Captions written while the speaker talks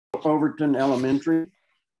Overton Elementary.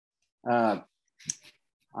 I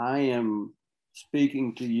am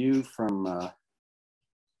speaking to you from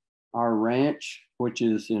our ranch, which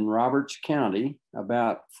is in Roberts County,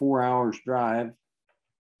 about 4 hours drive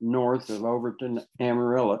north of Overton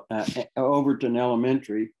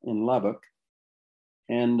Elementary in Lubbock,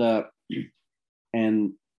 and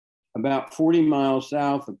about 40 miles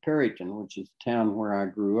south of Perryton, which is the town where I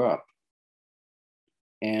grew up.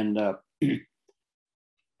 And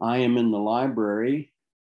I am in the library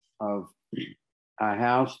of a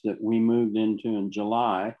house that we moved into in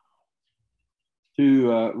July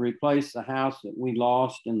to replace the house that we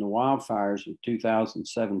lost in the wildfires of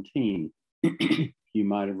 2017. You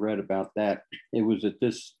might have read about that. It was at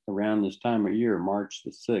around this time of year, March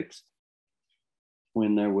the 6th,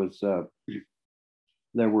 when there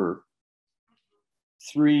were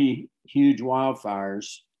 3 huge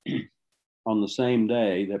wildfires on the same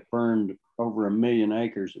day that burned over 1 million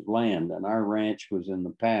acres of land, and our ranch was in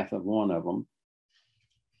the path of one of them.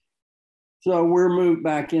 So we're moved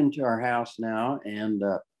back into our house now, and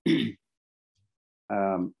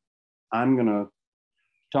I'm going to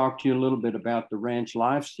talk to you a little bit about the Ranch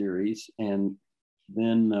Life series, and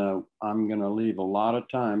then I'm going to leave a lot of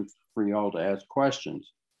time for y'all to ask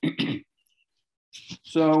questions.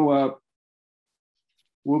 So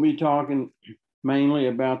we'll be talking mainly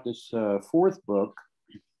about this 4th book.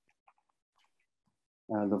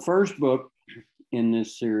 The first book in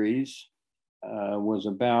this series was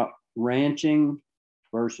about ranching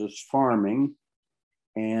versus farming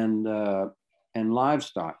and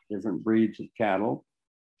livestock, different breeds of cattle.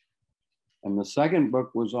 And the second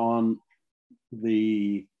book was on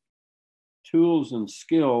the tools and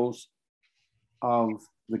skills of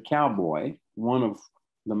the cowboy,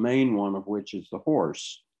 the main one of which is the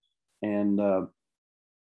horse. And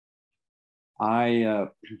I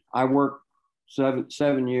worked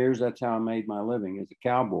 7 years. That's how I made my living, as a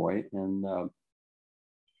cowboy. And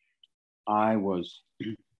I was,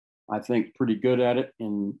 I think, pretty good at it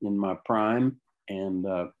in my prime, and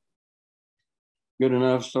good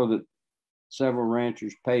enough so that several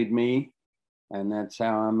ranchers paid me, and that's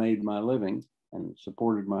how I made my living and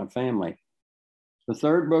supported my family. The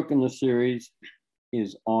third book in the series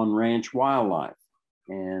is on ranch wildlife.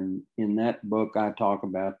 And in that book, I talk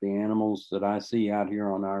about the animals that I see out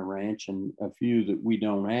here on our ranch, and a few that we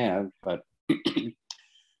don't have, but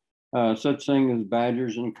such things as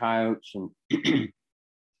badgers and coyotes and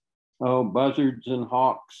buzzards and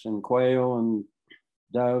hawks and quail and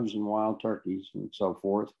doves and wild turkeys and so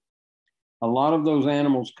forth. A lot of those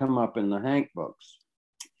animals come up in the Hank books.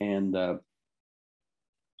 And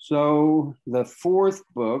so the 4th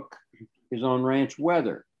book is on ranch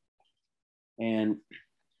weather. And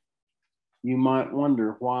you might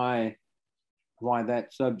wonder why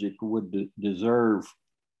that subject would deserve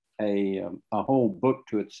a whole book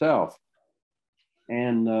to itself.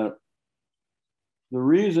 And the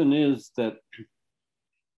reason is that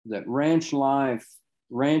ranch life,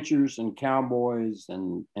 ranchers and cowboys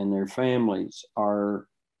and their families are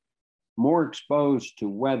more exposed to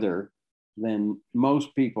weather than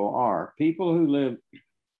most people are. People who live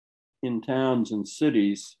in towns and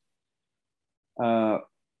cities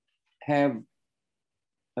have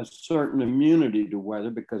a certain immunity to weather,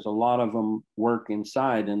 because a lot of them work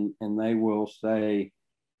inside, and they will say,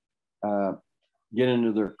 get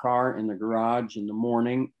into their car in the garage in the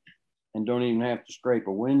morning and don't even have to scrape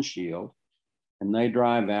a windshield. And they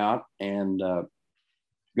drive out and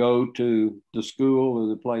go to the school or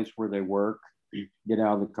the place where they work, get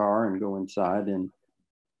out of the car and go inside. And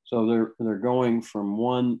so they're going from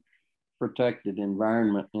one protected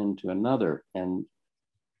environment into another. And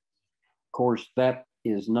of course, that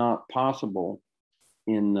is not possible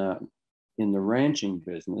in the ranching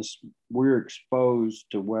business. We're exposed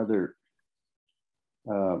to weather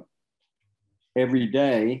every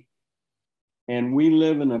day, and we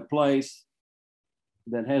live in a place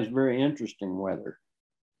that has very interesting weather.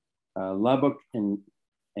 Lubbock and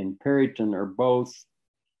Perryton are both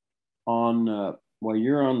on,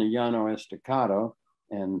 you're on the Llano Estacado,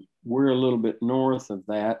 and we're a little bit north of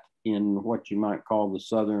that in what you might call the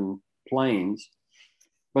Southern Plains.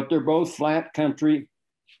 But they're both flat country,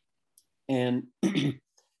 and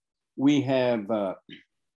we have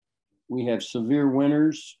severe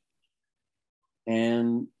winters,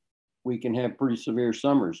 and we can have pretty severe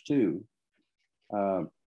summers too.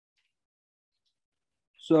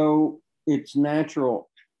 So it's natural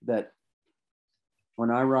that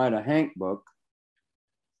when I write a Hank book,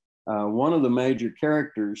 one of the major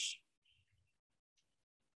characters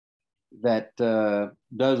that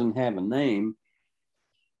doesn't have a name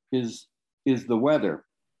is the weather.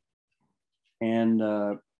 And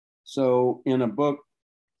So in a book,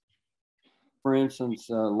 for instance,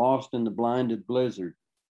 Lost in the Blinded Blizzard,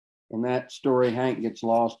 in that story, Hank gets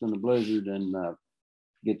lost in the blizzard and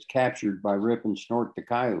gets captured by Rip and Snort, the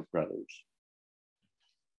Coyote brothers.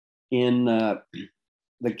 In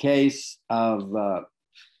the case of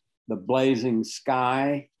The Blazing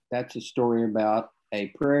Sky, that's a story about a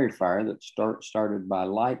prairie fire that started by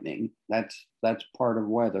lightning. That's part of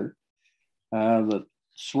weather. The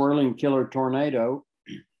Swirling Killer Tornado,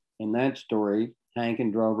 in that story, Hank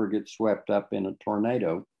and Drover get swept up in a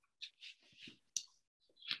tornado.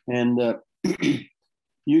 And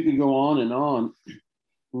you could go on and on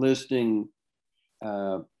listing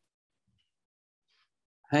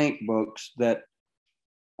Hank books that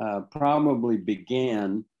probably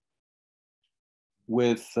began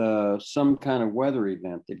with some kind of weather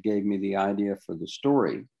event that gave me the idea for the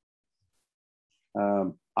story.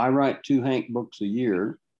 I write 2 Hank books a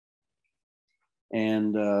year,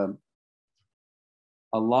 and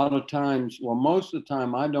a lot of times, well, most of the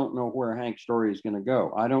time, I don't know where Hank's story is going to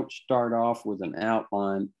go. I don't start off with an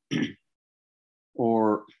outline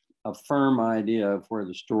or a firm idea of where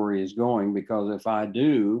the story is going, because if I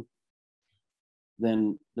do,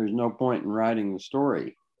 then there's no point in writing the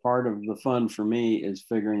story. Part of the fun for me is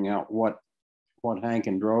figuring out what Hank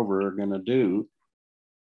and Drover are going to do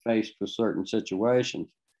faced with certain situations.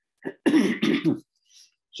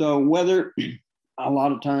 So whether a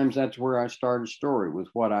lot of times that's where I start a story, with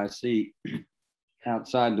what I see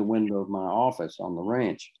outside the window of my office on the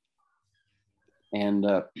ranch. And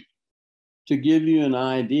to give you an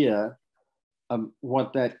idea of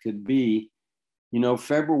what that could be, you know,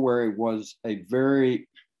 February was a very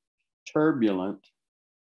turbulent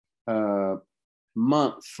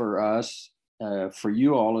month for us, for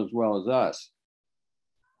you all as well as us.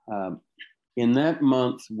 In that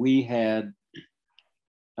month, we had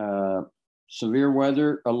severe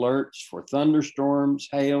weather alerts for thunderstorms,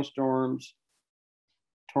 hailstorms,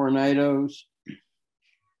 tornadoes,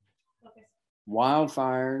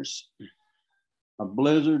 wildfires, a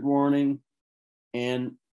blizzard warning,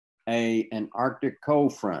 and an Arctic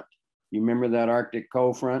cold front. You remember that Arctic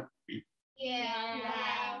cold front?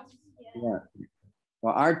 Yeah. Yeah.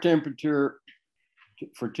 Well, our temperature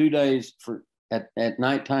for 2 days at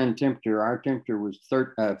nighttime temperature, our temperature was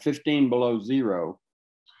 15 below zero,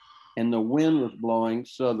 and the wind was blowing.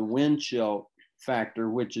 So the wind chill factor,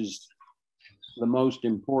 which is the most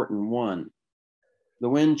important one, the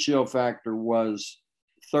wind chill factor was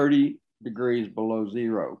 30 degrees below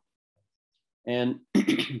zero. And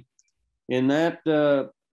in that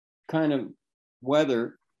kind of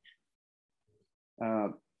weather,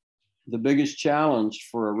 the biggest challenge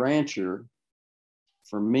for a rancher,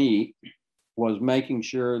 for me, was making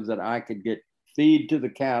sure that I could get feed to the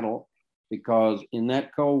cattle, because in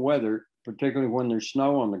that cold weather, particularly when there's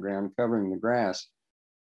snow on the ground covering the grass,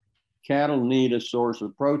 cattle need a source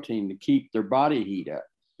of protein to keep their body heat up.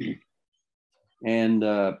 And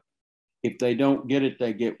if they don't get it,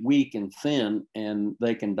 they get weak and thin, and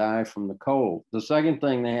they can die from the cold. The second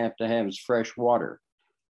thing they have to have is fresh water.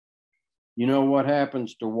 You know what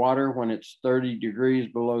happens to water when it's 30 degrees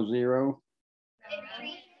below zero?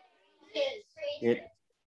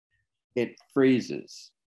 It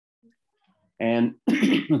freezes. And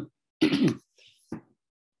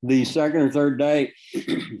the second or third day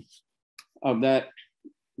of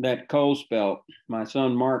that cold spell, my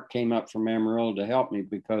son Mark came up from Amarillo to help me,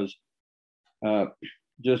 because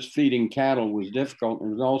just feeding cattle was difficult. It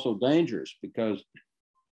was also dangerous, because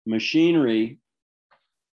machinery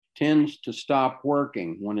tends to stop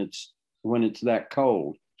working when it's that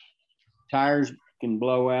cold. Tires can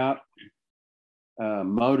blow out,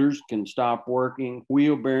 motors can stop working,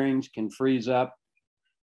 wheel bearings can freeze up.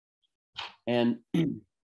 And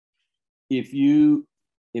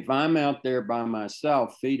if I'm out there by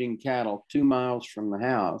myself feeding cattle 2 miles from the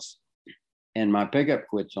house and my pickup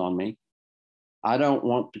quits on me, I don't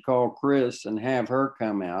want to call Chris and have her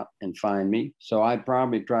come out and find me. So I'd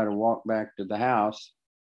probably try to walk back to the house.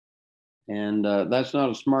 And that's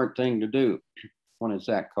not a smart thing to do when it's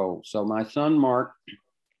that cold. So my son Mark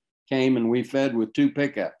came, and we fed with 2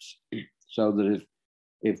 pickups, so that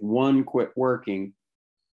if one quit working,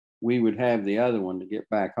 we would have the other one to get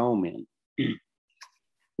back home in.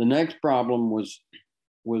 The next problem was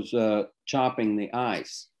chopping the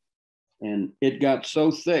ice, and it got so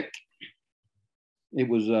thick. It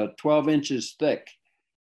was 12 inches thick,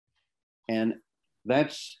 and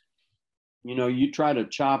that's, you know, you try to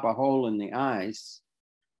chop a hole in the ice,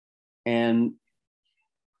 and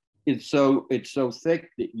it's so thick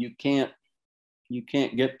that you can't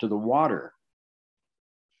get to the water.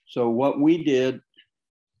 So what we did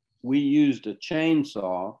we used a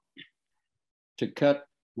chainsaw to cut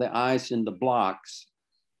the ice into blocks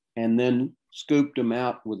and then scooped them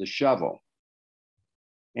out with a shovel.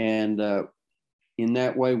 And in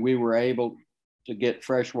that way, we were able to get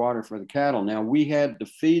fresh water for the cattle. Now, we had to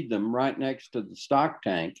feed them right next to the stock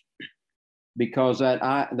tank because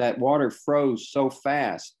that water froze so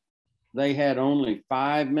fast. They had only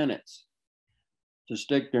 5 minutes to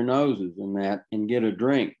stick their noses in that and get a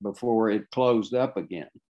drink before it closed up again.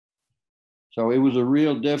 So it was a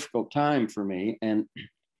real difficult time for me. And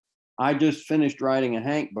I just finished writing a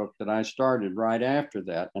Hank book that I started right after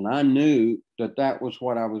that. And I knew that that was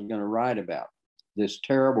what I was going to write about, this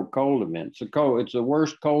terrible cold event. It's the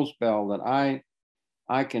worst cold spell that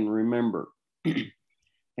I can remember.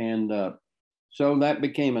 And so that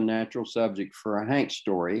became a natural subject for a Hank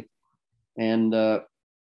story. And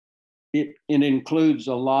it includes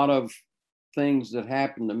a lot of things that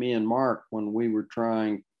happened to me and Mark when we were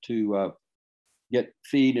trying to get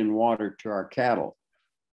feed and water to our cattle.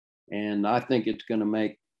 And I think it's going to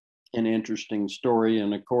make an interesting story.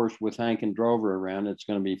 And of course, with Hank and Drover around, it's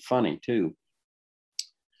going to be funny too.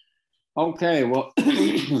 Okay, well,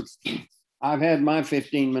 I've had my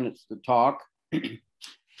 15 minutes to talk.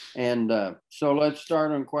 And so let's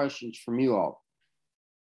start on questions from you all.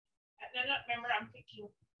 No, remember, I'm thinking,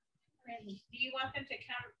 do you want them to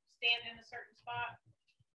come stand in a certain spot?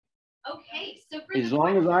 Okay, so for as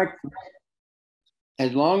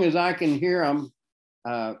long as I can hear them,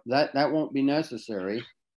 that won't be necessary.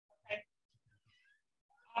 Okay.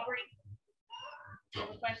 Aubrey,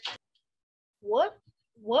 question. What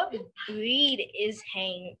breed is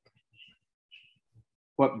Hank?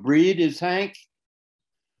 What breed is Hank?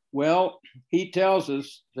 Well, he tells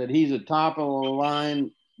us that he's a top of the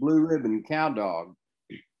line blue ribbon cow dog.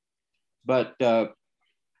 But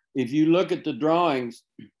if you look at the drawings,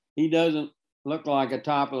 he doesn't look like a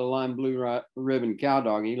top of the line blue ribbon cow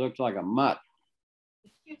dog. He looks like a mutt.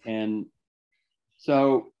 And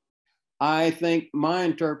so I think my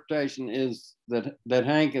interpretation is that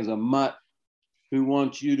Hank is a mutt who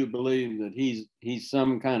wants you to believe that he's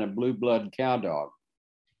some kind of blue blood cow dog.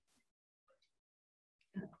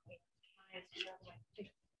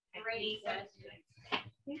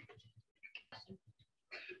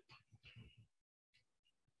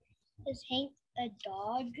 Is Hank a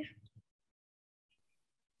dog?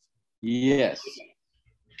 Yes.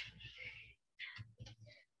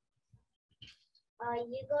 Are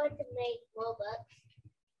you going to make more books?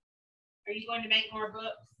 Are you going to make more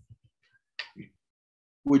books?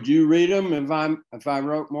 Would you read them if I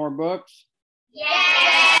wrote more books?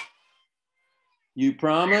 Yeah. You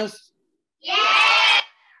promise? Yeah.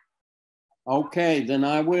 Okay, then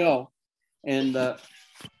I will. And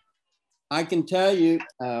I can tell you,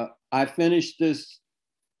 I finished this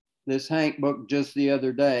Hank book just the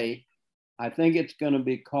other day. I think it's going to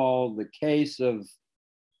be called The Case of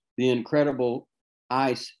the Incredible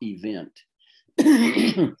Ice Event.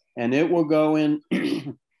 And it will go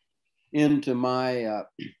into my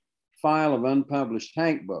file of unpublished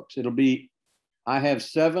Hank books. I have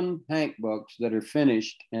 7 Hank books that are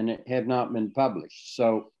finished and have not been published.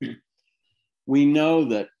 So we know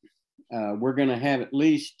that we're going to have at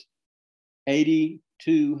least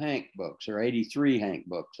 82 Hank books, or 83 Hank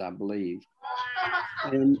books, I believe.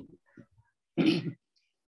 And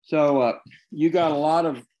so you got a lot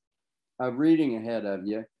of reading ahead of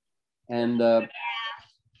you. And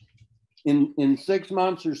in 6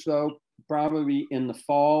 months or so, probably in the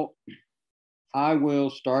fall, I will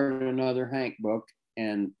start another Hank book,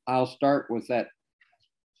 and I'll start with that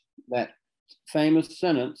famous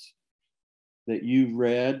sentence that you've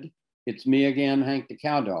read. It's me again, Hank the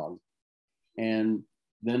cow dog. And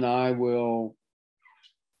then I will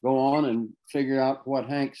go on and figure out what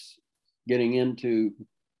Hank's getting into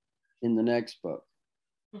in the next book.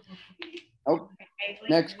 Oh,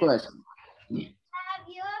 next question. Have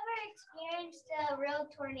you ever experienced a real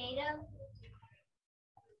tornado?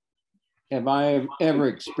 Have I ever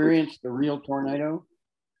experienced a real tornado?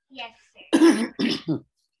 Yes, sir.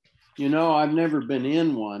 You know, I've never been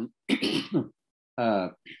in one.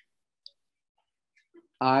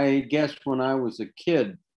 I guess when I was a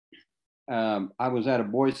kid, I was at a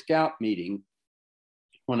Boy Scout meeting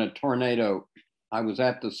when a tornado, I was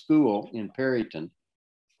at the school in Perryton,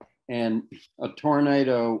 and a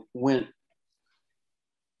tornado went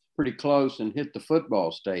pretty close and hit the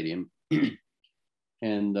football stadium.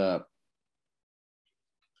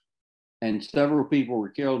 And several people were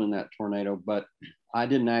killed in that tornado, but I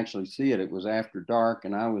didn't actually see it. It was after dark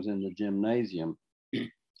and I was in the gymnasium.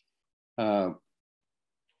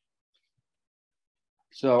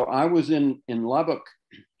 So I was in Lubbock.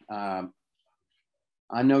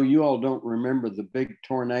 I know you all don't remember the big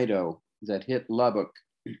tornado that hit Lubbock.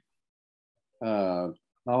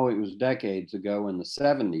 It was decades ago in the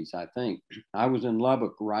 70s, I think. I was in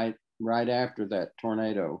Lubbock right after that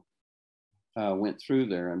tornado went through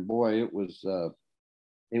there, and boy, it was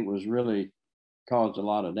really caused a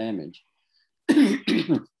lot of damage.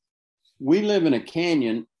 We live in a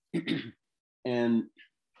canyon, and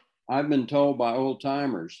I've been told by old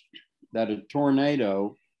timers that a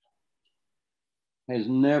tornado has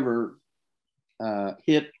never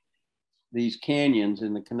hit these canyons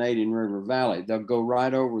in the Canadian River Valley. They'll go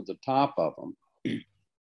right over the top of them.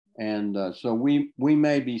 And so we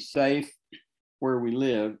may be safe where we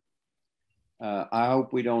live. I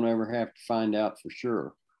hope we don't ever have to find out for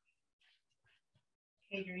sure.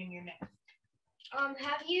 Adrian, you're next.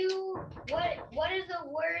 Have you, what is the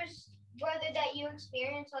worst weather that you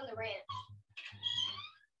experienced on the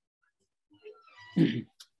ranch?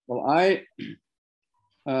 Well,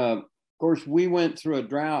 of course, we went through a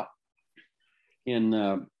drought in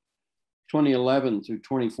 2011 through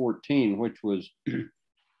 2014, which was,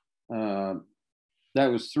 that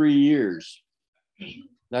was 3 years.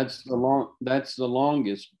 That's the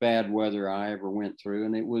longest bad weather I ever went through.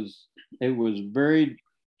 And it was very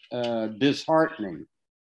disheartening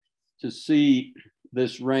to see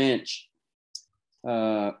this ranch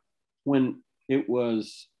when it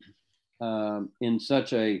was in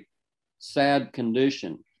such a sad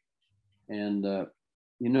condition. And,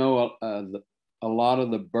 a lot of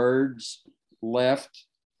the birds left,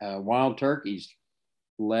 wild turkeys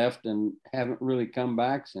left and haven't really come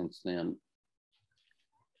back since then.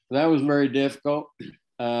 That was very difficult.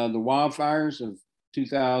 The wildfires of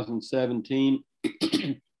 2017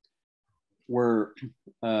 were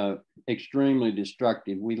extremely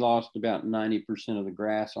destructive. We lost about 90% of the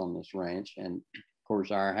grass on this ranch, and of course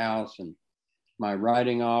our house and my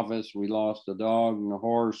writing office. We lost a dog and a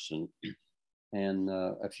horse and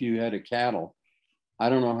a few head of cattle. I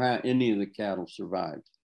don't know how any of the cattle survived.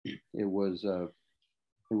 It was a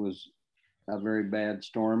very bad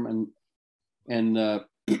storm, and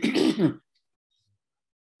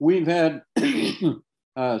we've had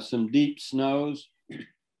some deep snows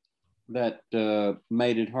that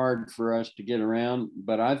made it hard for us to get around.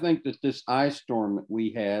 But I think that this ice storm that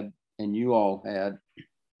we had and you all had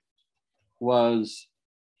was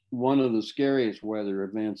one of the scariest weather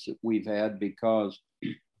events that we've had, because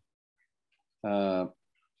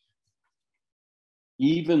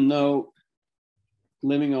even though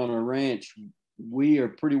living on a ranch, we are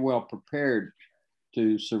pretty well prepared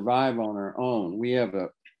to survive on our own. We have a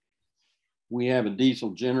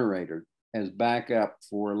diesel generator as backup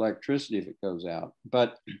for electricity if it goes out.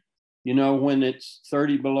 But when it's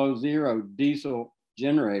 30 below zero, diesel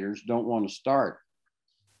generators don't want to start.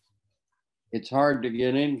 It's hard to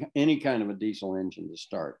get any kind of a diesel engine to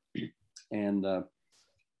start. And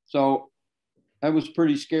so that was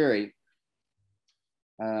pretty scary.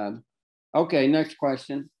 Okay, next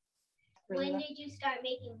question. When did you start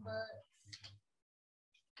making books?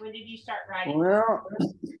 When did you start writing? Well,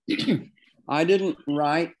 I didn't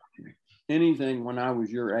write anything when I was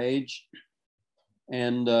your age.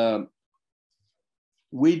 And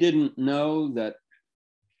we didn't know that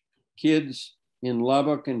kids in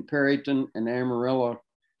Lubbock and Perryton and Amarillo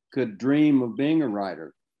could dream of being a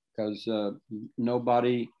writer, because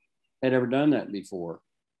nobody had ever done that before.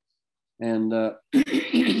 And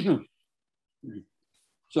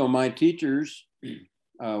so my teachers,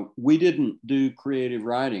 we didn't do creative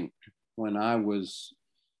writing when I was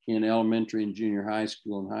in elementary and junior high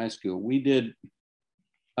school and high school. We did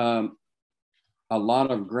a lot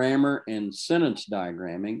of grammar and sentence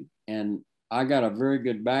diagramming, and I got a very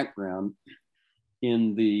good background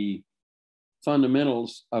in the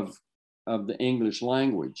fundamentals of the English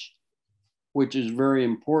language, which is very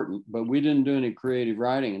important. But we didn't do any creative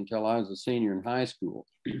writing until I was a senior in high school.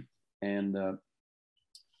 And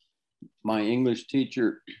my English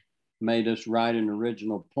teacher made us write an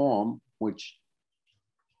original poem, which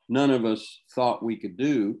none of us thought we could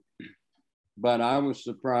do. But I was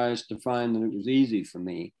surprised to find that it was easy for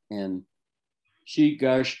me. And she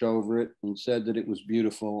gushed over it and said that it was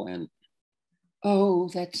beautiful. And oh,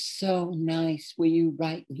 that's so nice. Will you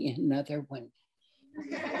write me another one?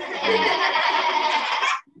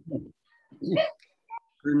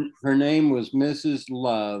 Her name was Mrs.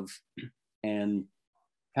 Love. And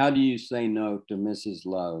how do you say no to Mrs.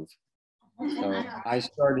 Love? So I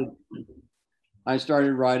started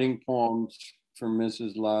writing poems for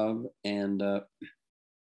Mrs. Love, and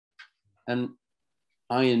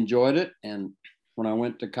I enjoyed it. And when I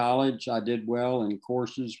went to college, I did well in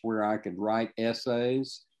courses where I could write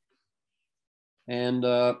essays. And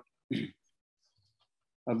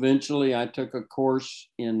eventually I took a course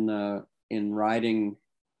in writing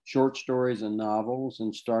short stories and novels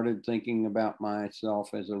and started thinking about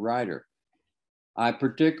myself as a writer. I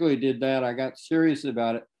particularly did that. I got serious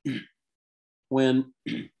about it when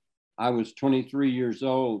I was 23 years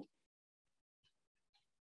old.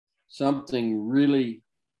 Something really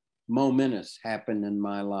momentous happened in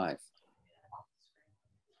my life.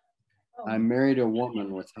 I married a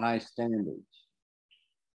woman with high standards.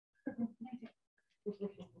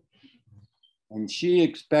 And she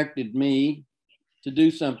expected me to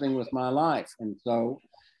do something with my life. And so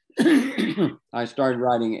I started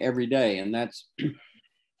writing every day. And that's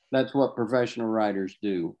what professional writers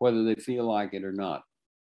do, whether they feel like it or not.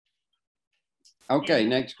 Okay,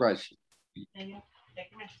 next question.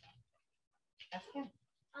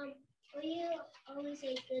 Were you always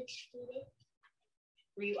a good student?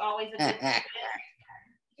 Were you always a good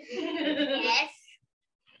student? Yes.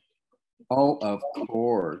 Oh, of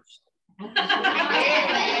course.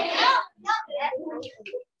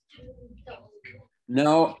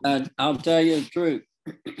 No, I'll tell you the truth.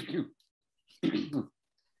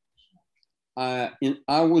 I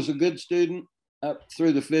was a good student up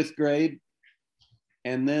through the 5th grade.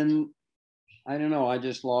 And then, I don't know, I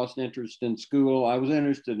just lost interest in school. I was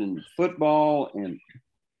interested in football and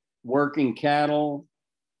working cattle.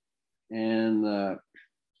 And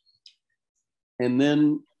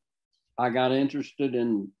then I got interested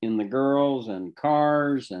in the girls and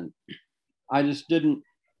cars, and I just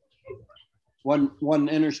wasn't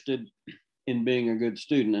interested in being a good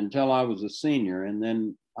student until I was a senior. And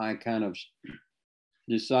then I kind of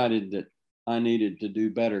decided that I needed to do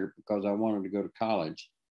better because I wanted to go to college.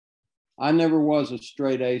 I never was a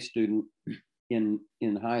straight A student in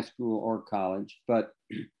high school or college, but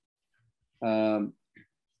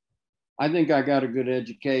I think I got a good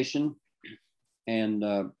education, and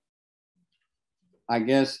I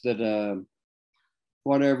guess that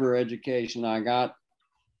whatever education I got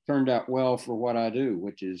turned out well for what I do,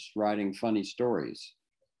 which is writing funny stories.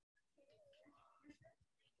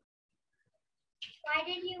 Why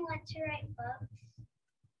did you want to write books?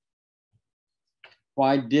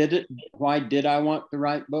 Why did I want to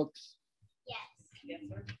write books? Yes. Yes,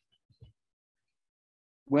 sir.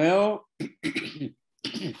 Well,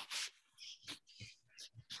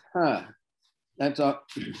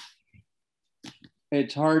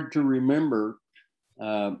 it's hard to remember.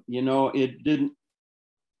 It didn't,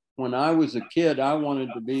 when I was a kid, I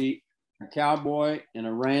wanted to be a cowboy and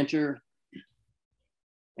a rancher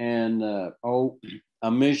and a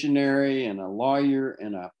missionary and a lawyer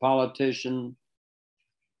and a politician,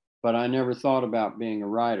 but I never thought about being a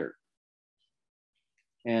writer.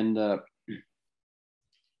 And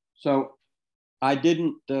so I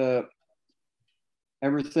didn't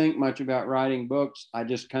ever think much about writing books. I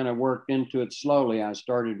just kind of worked into it slowly. I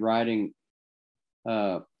started writing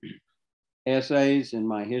essays in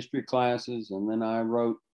my history classes, and then I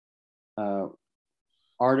wrote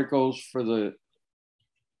articles for the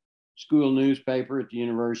school newspaper at the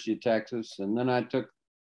University of Texas. And then I took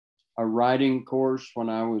a writing course when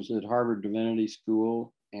I was at Harvard Divinity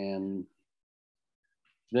School. And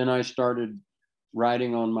then I started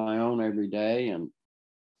writing on my own every day. And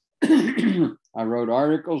I wrote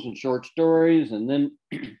articles and short stories, and then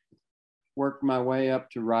worked my way up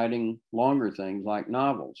to writing longer things like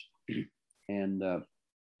novels. And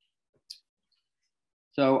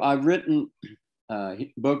so I've written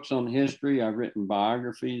books on history. I've written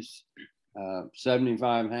biographies,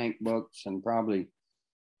 75 Hank books, and probably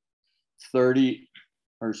 30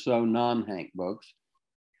 or so non-Hank books.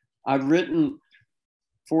 I've written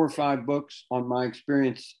 4 or 5 books on my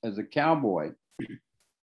experience as a cowboy.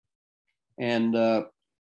 And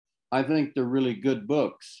I think they're really good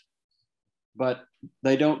books, but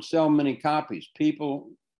they don't sell many copies.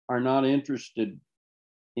 People are not interested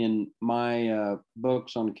in my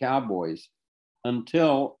books on cowboys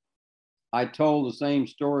until I told the same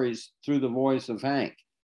stories through the voice of Hank.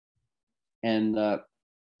 And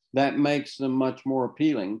that makes them much more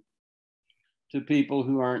appealing to people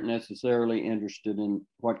who aren't necessarily interested in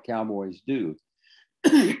what cowboys do.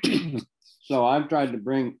 So I've tried to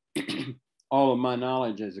bring all of my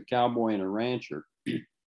knowledge as a cowboy and a rancher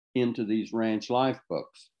into these ranch life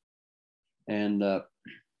books. And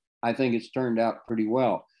I think it's turned out pretty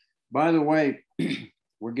well. By the way,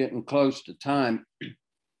 we're getting close to time.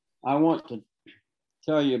 I want to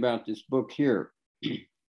tell you about this book here.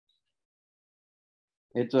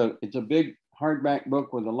 It's a big hardback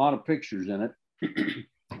book with a lot of pictures in it.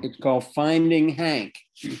 It's called Finding Hank.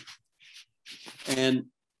 And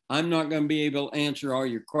I'm not going to be able to answer all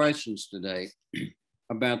your questions today.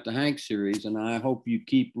 about the Hank series, and I hope you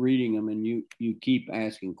keep reading them and you keep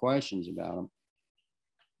asking questions about them.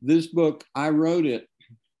 This book, I wrote it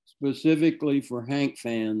specifically for Hank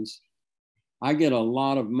fans. I get a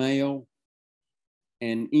lot of mail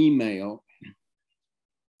and email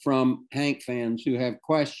from Hank fans who have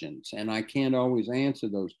questions, and I can't always answer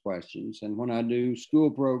those questions. And when I do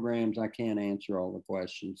school programs, I can't answer all the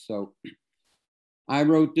questions. So I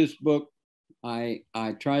wrote this book. I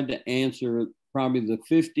tried to answer probably the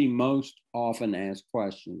 50 most often asked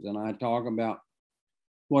questions. And I talk about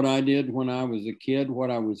what I did when I was a kid, what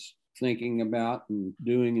I was thinking about and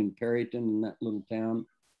doing in Perryton, in that little town.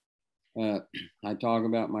 I talk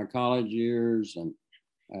about my college years and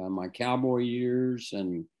my cowboy years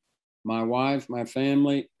and my wife, my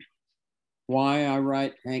family, why I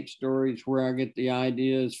write Hank stories, where I get the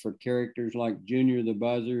ideas for characters like Junior the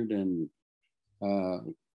Buzzard and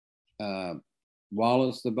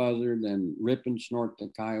Wallace the Buzzard and Rip and Snort the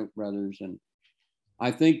Coyote Brothers. And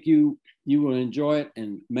I think you will enjoy it,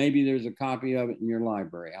 and maybe there's a copy of it in your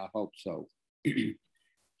library. I hope so.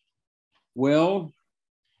 Well,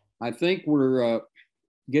 I think we're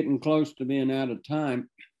getting close to being out of time.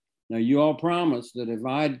 Now, you all promised that if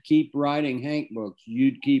I'd keep writing Hank books,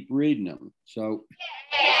 you'd keep reading them. So,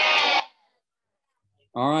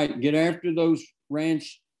 all right, get after those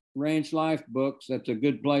ranch life books. That's a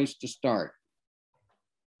good place to start.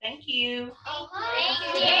 Thank you.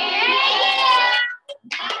 Thank you.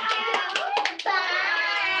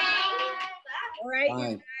 All right, Bye.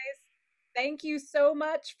 you guys. Thank you so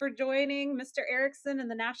much for joining Mr. Erickson and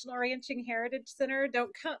the National Ranching Heritage Center. Don't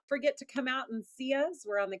forget to come out and see us.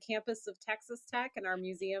 We're on the campus of Texas Tech, and our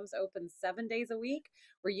museum's open 7 days a week,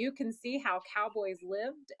 where you can see how cowboys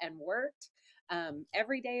lived and worked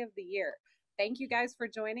every day of the year. Thank you guys for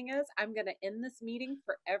joining us. I'm going to end this meeting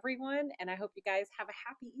for everyone, and I hope you guys have a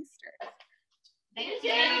happy Easter. Thank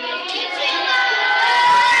You you.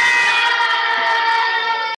 too.